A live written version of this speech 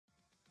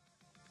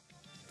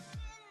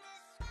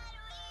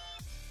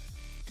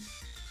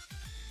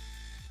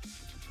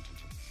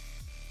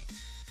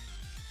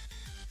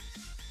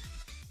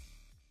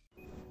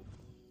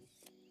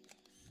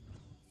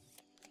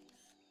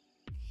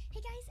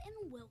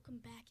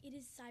welcome back. It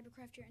is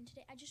Cybercraft here, and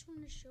today I just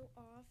wanted to show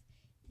off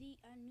the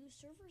new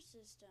server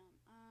system.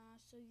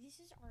 So this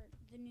is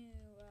the new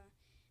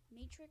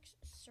Matrix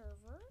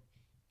server,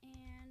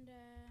 and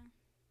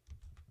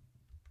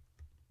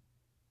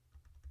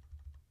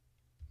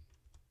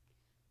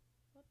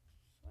whoops,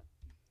 what?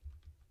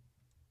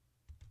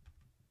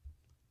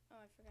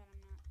 Oh, I forgot I'm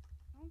not.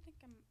 I don't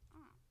think I'm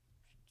on.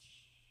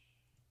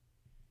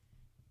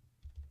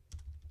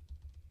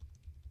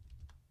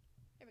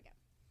 There we go.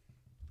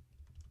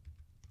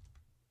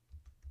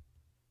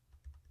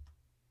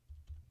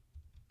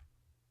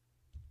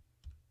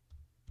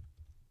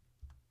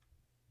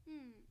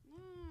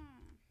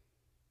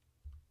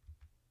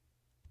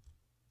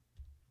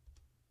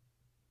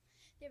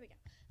 There we go.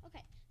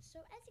 Okay, so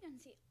as you can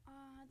see,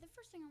 the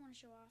first thing I want to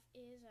show off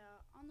is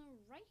on the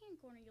right hand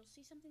corner you'll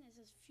see something that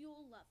says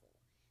fuel level,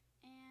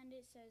 and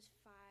it says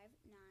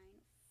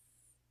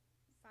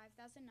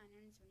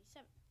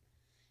 5,977.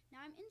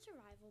 Now I'm in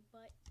survival,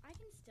 but I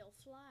can still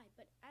fly,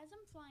 but as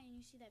I'm flying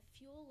you see that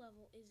fuel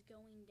level is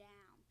going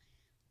down,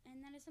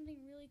 and that is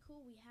something really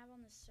cool we have on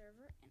the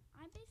server. And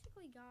I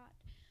basically got,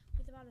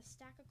 with about a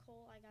stack of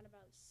coal, I got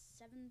about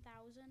 7,000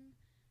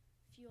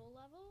 fuel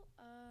level,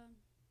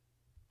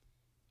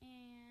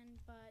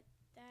 but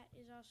that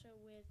is also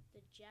with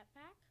the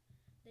jetpack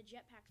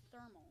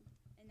thermal,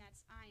 and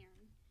that's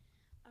iron.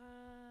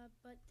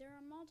 But there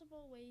are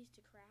multiple ways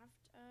to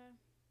craft,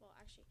 well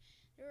actually,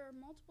 there are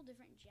multiple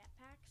different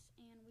jetpacks,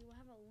 and we will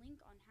have a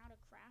link on how to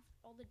craft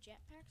all the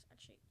jetpacks.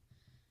 Actually,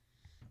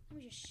 let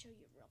me just show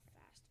you real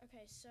fast.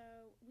 Okay,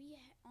 so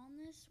on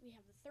this we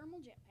have the thermal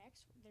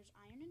jetpacks. There's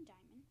iron and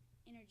diamond.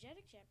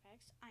 Energetic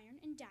jetpacks,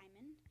 iron and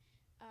diamond.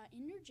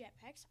 Indoor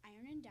jetpacks,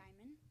 iron and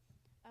diamond.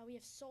 We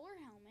have solar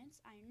helmets,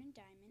 iron and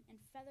diamond, and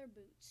feather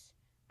boots,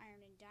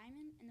 iron and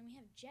diamond. And then we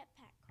have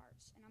jetpack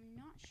carts, and I'm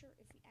not sure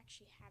if we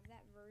actually have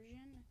that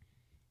version,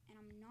 and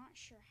I'm not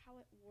sure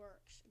how it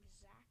works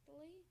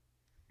exactly.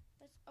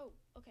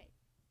 Okay.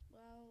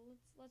 Well,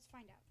 let's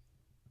find out.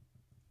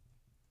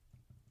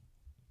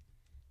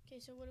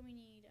 Okay, so what do we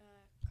need?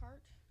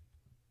 Cart.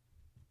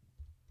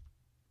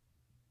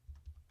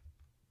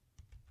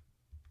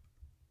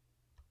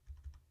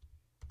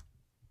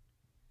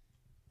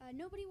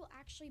 Nobody will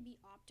actually be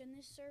opt in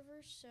this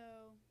server,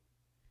 so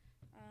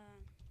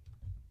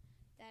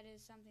that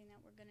is something that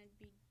we're going to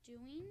be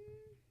doing.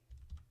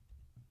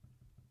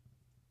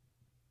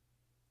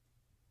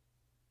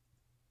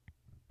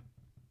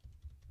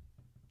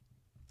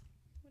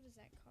 What is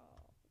that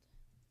called?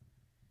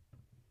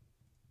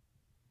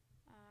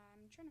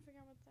 I'm trying to figure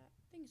out what that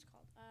thing is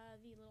called.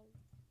 The little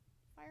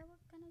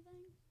firework kind of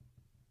thing.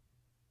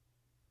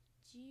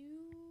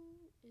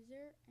 Is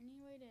there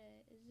any way to,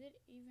 is it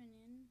even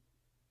in?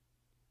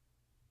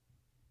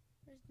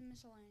 Where's the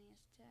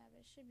miscellaneous tab?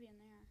 It should be in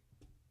there.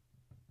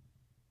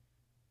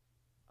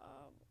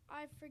 Oh,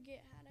 I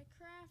forget how to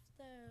craft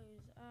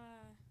those.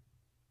 I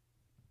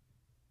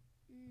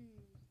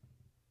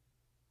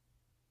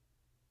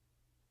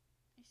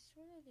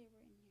swear they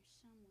were in here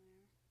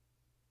somewhere.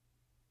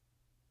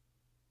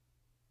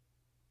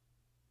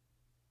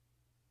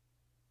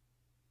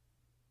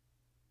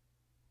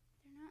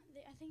 They're not,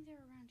 I think they're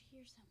around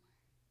here somewhere.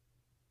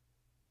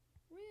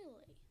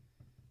 Really?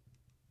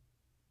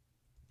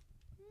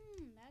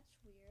 That's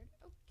weird.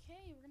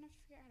 Okay, we're gonna have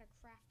to figure out how to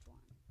craft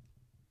one.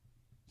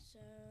 So,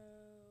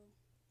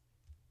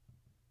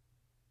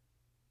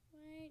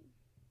 wait.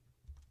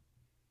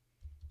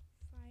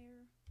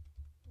 Firework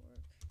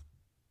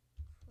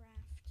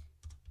craft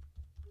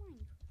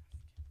Minecraft.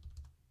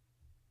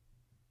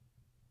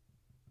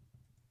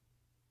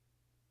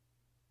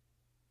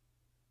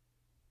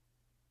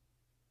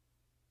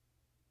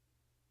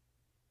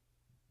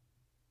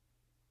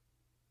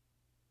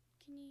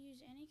 Can you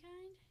use any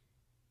kind?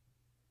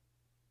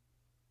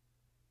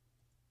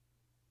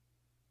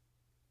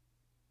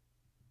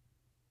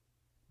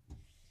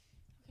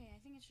 Okay, I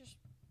think it's just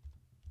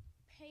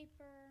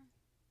paper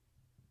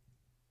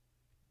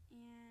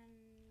and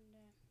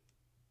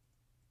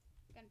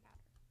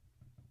gunpowder.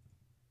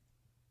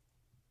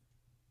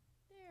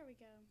 There we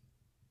go.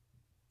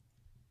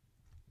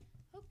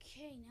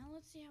 Okay, now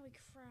let's see how we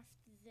craft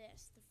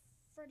this. The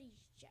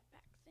Freddy's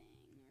jetpack thing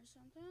or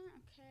something.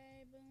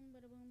 Okay, boom,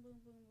 bada boom, boom,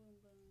 boom, boom,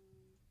 boom.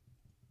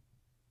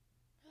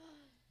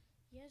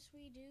 Yes,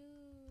 we do.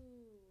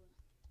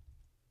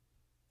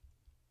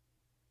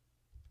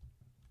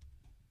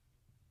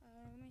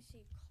 Let me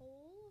see,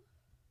 coal.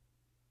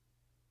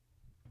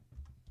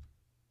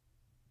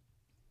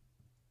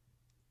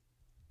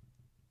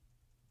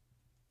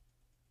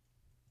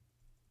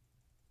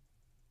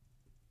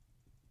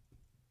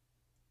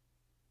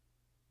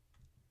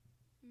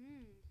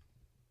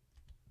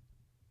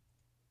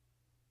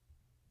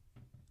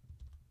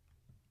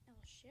 El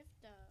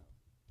Shifto.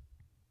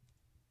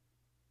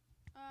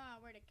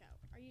 Where'd it go?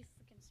 Are you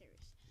freaking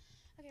serious?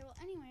 Okay, well,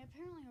 anyway,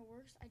 apparently it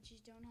works. I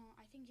just don't know.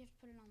 I think you have to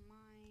put it on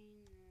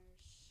mine or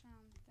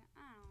something.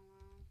 I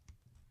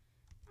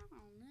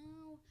don't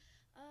know.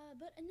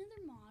 But another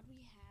mod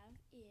we have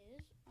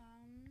is,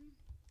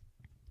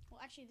 well,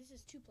 actually, this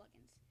is two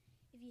plugins.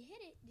 If you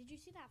hit it, did you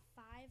see that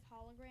 5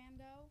 hologram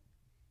go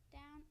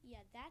down?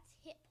 Yeah, that's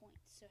hit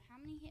points. So how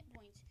many hit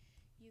points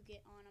you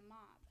get on a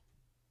mob?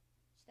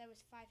 So that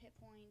was 5 hit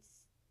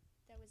points.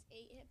 That was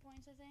 8 hit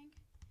points, I think.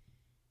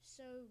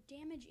 So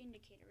damage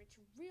indicator, it's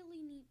a really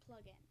neat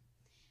plugin.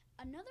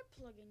 Another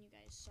plugin you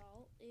guys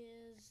saw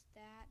is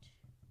that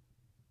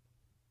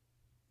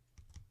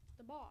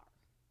the bar.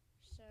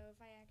 So if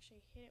I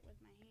actually hit it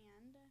with my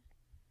hand,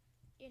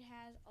 it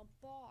has a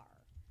bar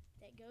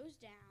that goes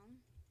down,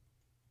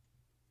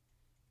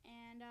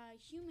 and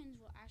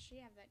humans will actually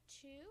have that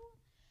too,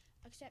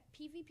 except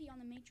PvP on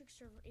the Matrix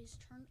server is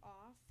turned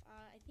off.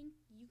 I think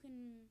you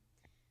can,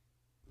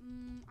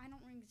 I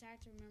don't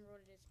exactly remember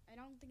what it is. I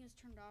don't think it's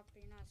turned off, but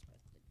you're not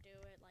supposed to do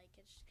it. Like,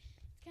 it's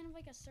kind of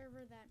like a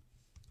server that,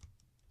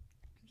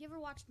 if you ever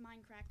watched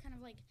Minecraft, kind of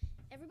like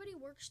everybody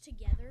works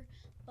together,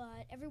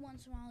 but every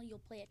once in a while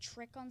you'll play a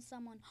trick on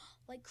someone,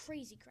 like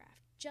Crazycraft,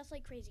 just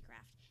like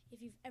Crazycraft.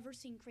 If you've ever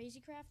seen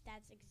Crazycraft,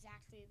 that's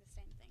exactly the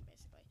same thing,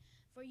 basically.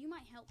 For you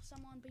might help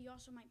someone, but you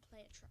also might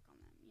play a trick on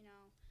them, you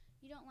know.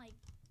 You don't, like,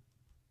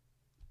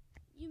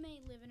 you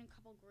may live in a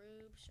couple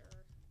groups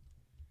or,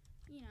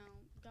 you know,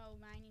 go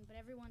mining, but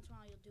every once in a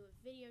while you'll do a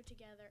video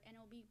together, and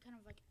it'll be kind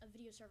of like a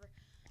video server.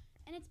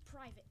 And it's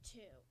private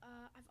too.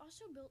 I've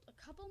also built a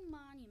couple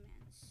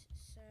monuments.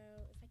 So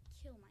if I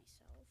kill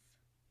myself,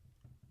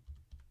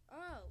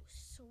 oh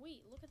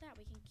sweet! Look at that.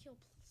 We can kill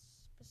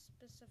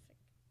specific.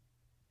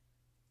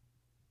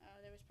 Oh,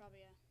 there was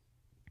probably a.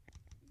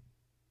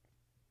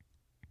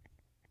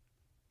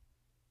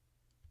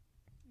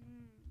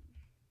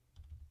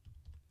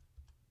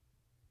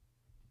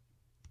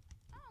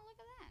 Oh, look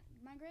at that!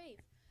 My grave.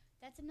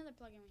 That's another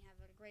plugin we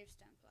have, a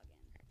gravestone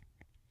plugin.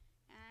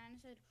 And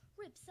it said,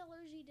 RIP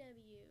Seller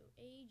GW,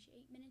 age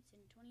 8 minutes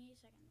and 28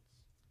 seconds.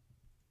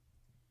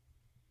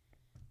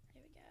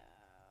 There we go.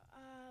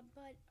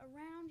 But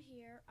around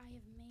here, I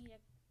have made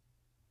a...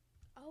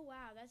 Oh,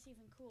 wow, that's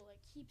even cool. It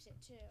keeps it,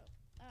 too.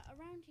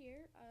 Around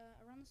here,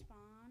 around the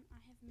spawn,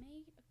 I have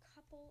made a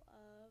couple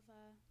of,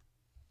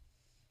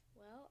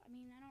 well, I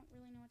mean, I don't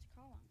really know what to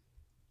call them.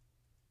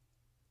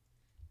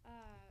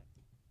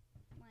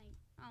 Like,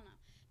 I don't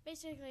know.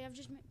 Basically, I've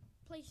just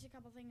placed a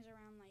couple things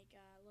around, like,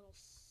 little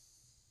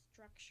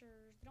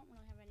structures. They don't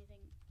really have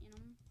anything in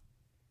them,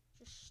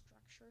 just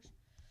structures.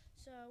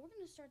 So we're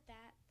gonna start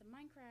that, the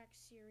Minecraft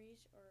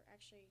series, or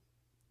actually,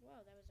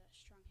 whoa, that was a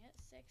strong hit.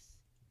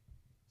 6.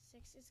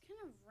 It's kind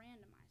of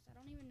randomized. I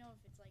don't even know if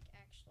it's like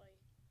actually,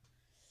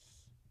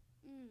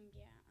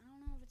 yeah, I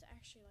don't know if it's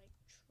actually like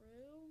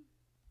true.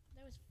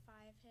 That was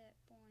 5 hit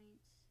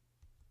points.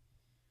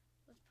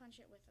 Let's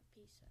punch it with a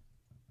pizza.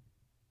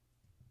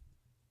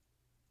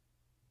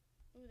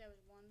 Ooh, that was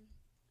 1.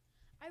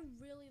 I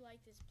really like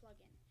this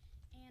plugin.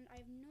 And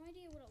I have no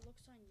idea what it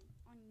looks on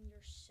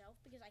yourself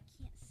because I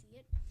can't see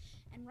it.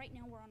 And right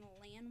now we're on a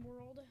LAN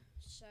world,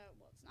 so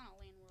well, it's not a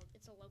LAN world;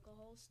 it's a local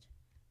host.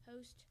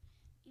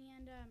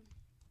 And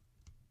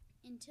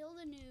until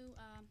the new,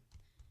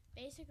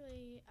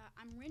 basically,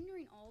 I'm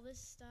rendering all this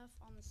stuff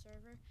on the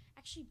server.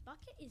 Actually,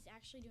 Bucket is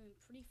actually doing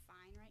pretty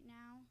fine right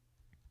now.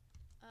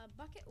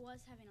 Bucket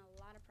was having a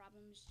lot of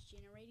problems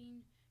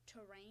generating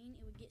terrain.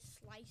 It would get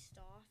sliced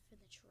off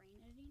in the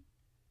terrain editing.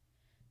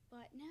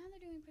 But now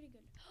they're doing pretty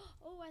good.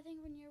 Oh, I think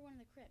we're near one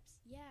of the crypts.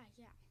 Yeah.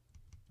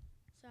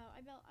 So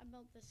I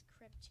built this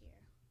crypt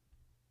here.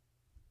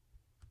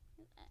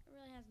 It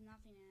really has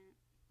nothing in it.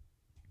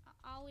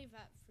 I'll leave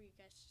that for you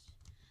guys.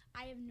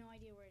 I have no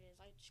idea where it is.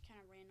 I just kind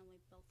of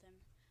randomly built them.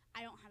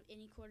 I don't have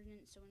any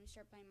coordinates, so when we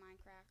start playing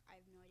Minecraft, I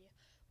have no idea.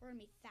 We're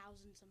gonna be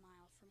thousands of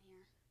miles from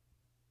here,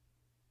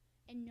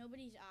 and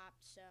nobody's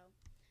opt. So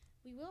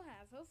we will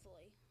have,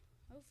 hopefully,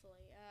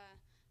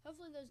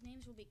 hopefully those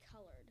names will be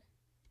colored.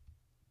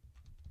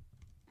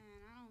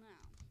 And I don't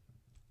know.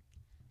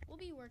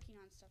 We'll be working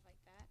on stuff like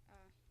that.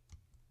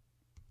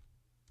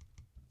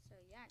 So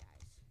yeah,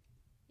 guys.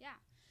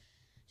 Yeah.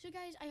 So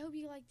guys, I hope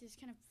you like this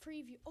kind of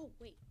preview. Oh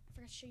wait, I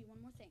forgot to show you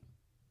one more thing.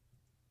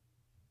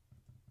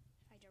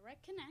 If I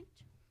direct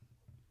connect,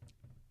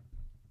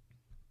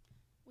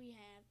 we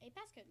have a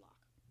passcode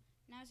lock.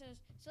 Now it says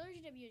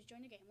SellerGW has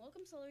joined the game.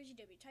 Welcome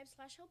SellerGW. Type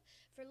 /help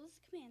for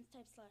list of commands.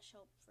 Type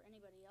 /help for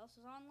anybody else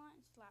is online.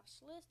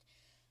 /list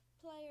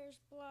players.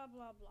 Blah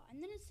blah blah.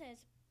 And then it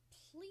says,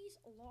 please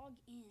log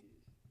in.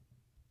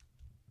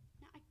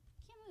 Now, I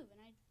can't move, and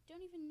I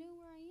don't even know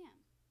where I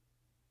am.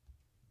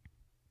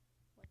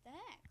 What the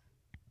heck?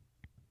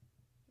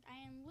 I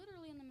am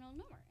literally in the middle of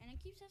nowhere, and it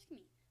keeps asking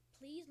me,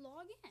 please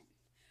log in.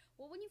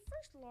 Well, when you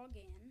first log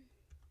in,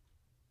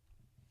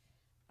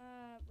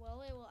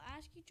 well, it will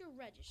ask you to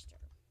register.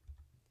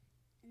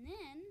 And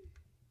then,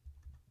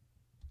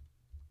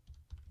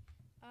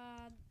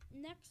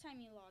 next time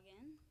you log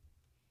in,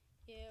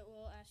 it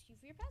will ask you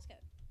for your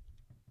passcode.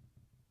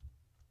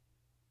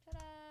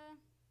 Ta-da!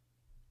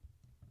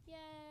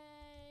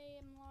 Yay,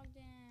 I'm logged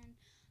in.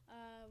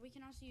 We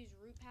can also use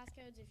root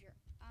passcodes if you're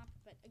opt,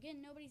 but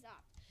again, nobody's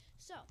opt.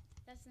 So,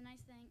 that's the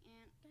nice thing,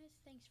 and guys,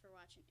 thanks for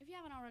watching. If you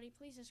haven't already,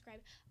 please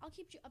subscribe. I'll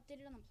keep you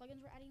updated on the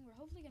plugins we're adding. We're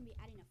hopefully going to be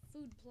adding a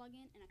food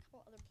plugin and a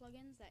couple other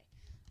plugins that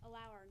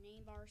allow our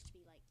name bars to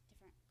be like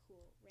different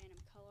cool random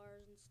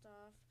colors and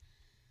stuff.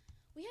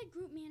 We had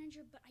group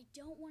manager, but I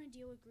don't want to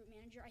deal with group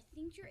manager. I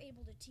think you're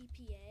able to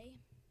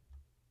TPA.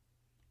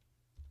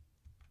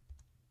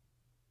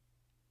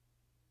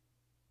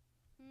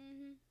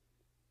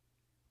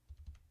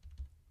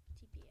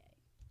 TPA.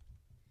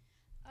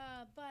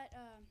 But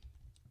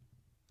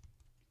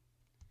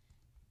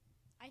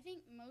I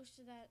think most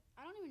of that,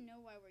 I don't even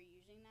know why we're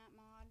using that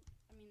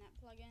that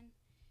plugin,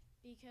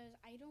 because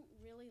I don't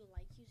really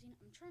like using it.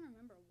 I'm trying to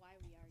remember why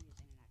we are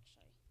using it,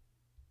 actually.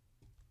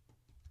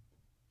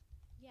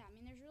 Yeah, I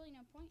mean, there's really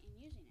no point in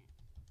using it.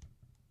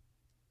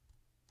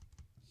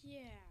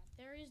 Yeah,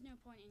 there is no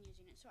point in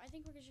using it. So I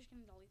think we're just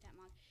going to delete that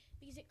mod,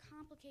 because it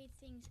complicates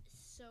things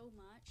so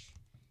much,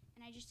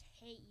 and I just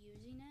hate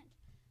using it.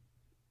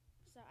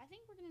 So I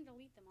think we're going to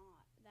delete the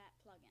mod, that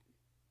plugin.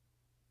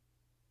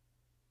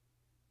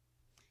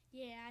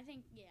 Yeah, I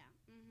think, yeah.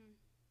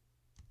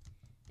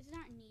 It's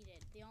not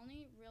needed. The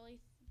only really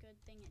good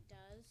thing it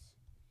does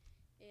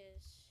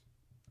is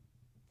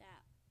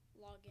that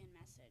login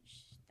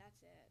message. That's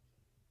it.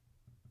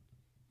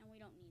 And we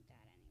don't need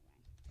that anyway.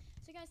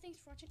 So guys, thanks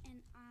for watching,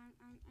 and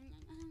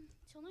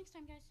till next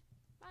time, guys.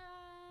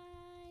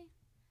 Bye.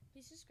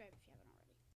 Please subscribe if you haven't already.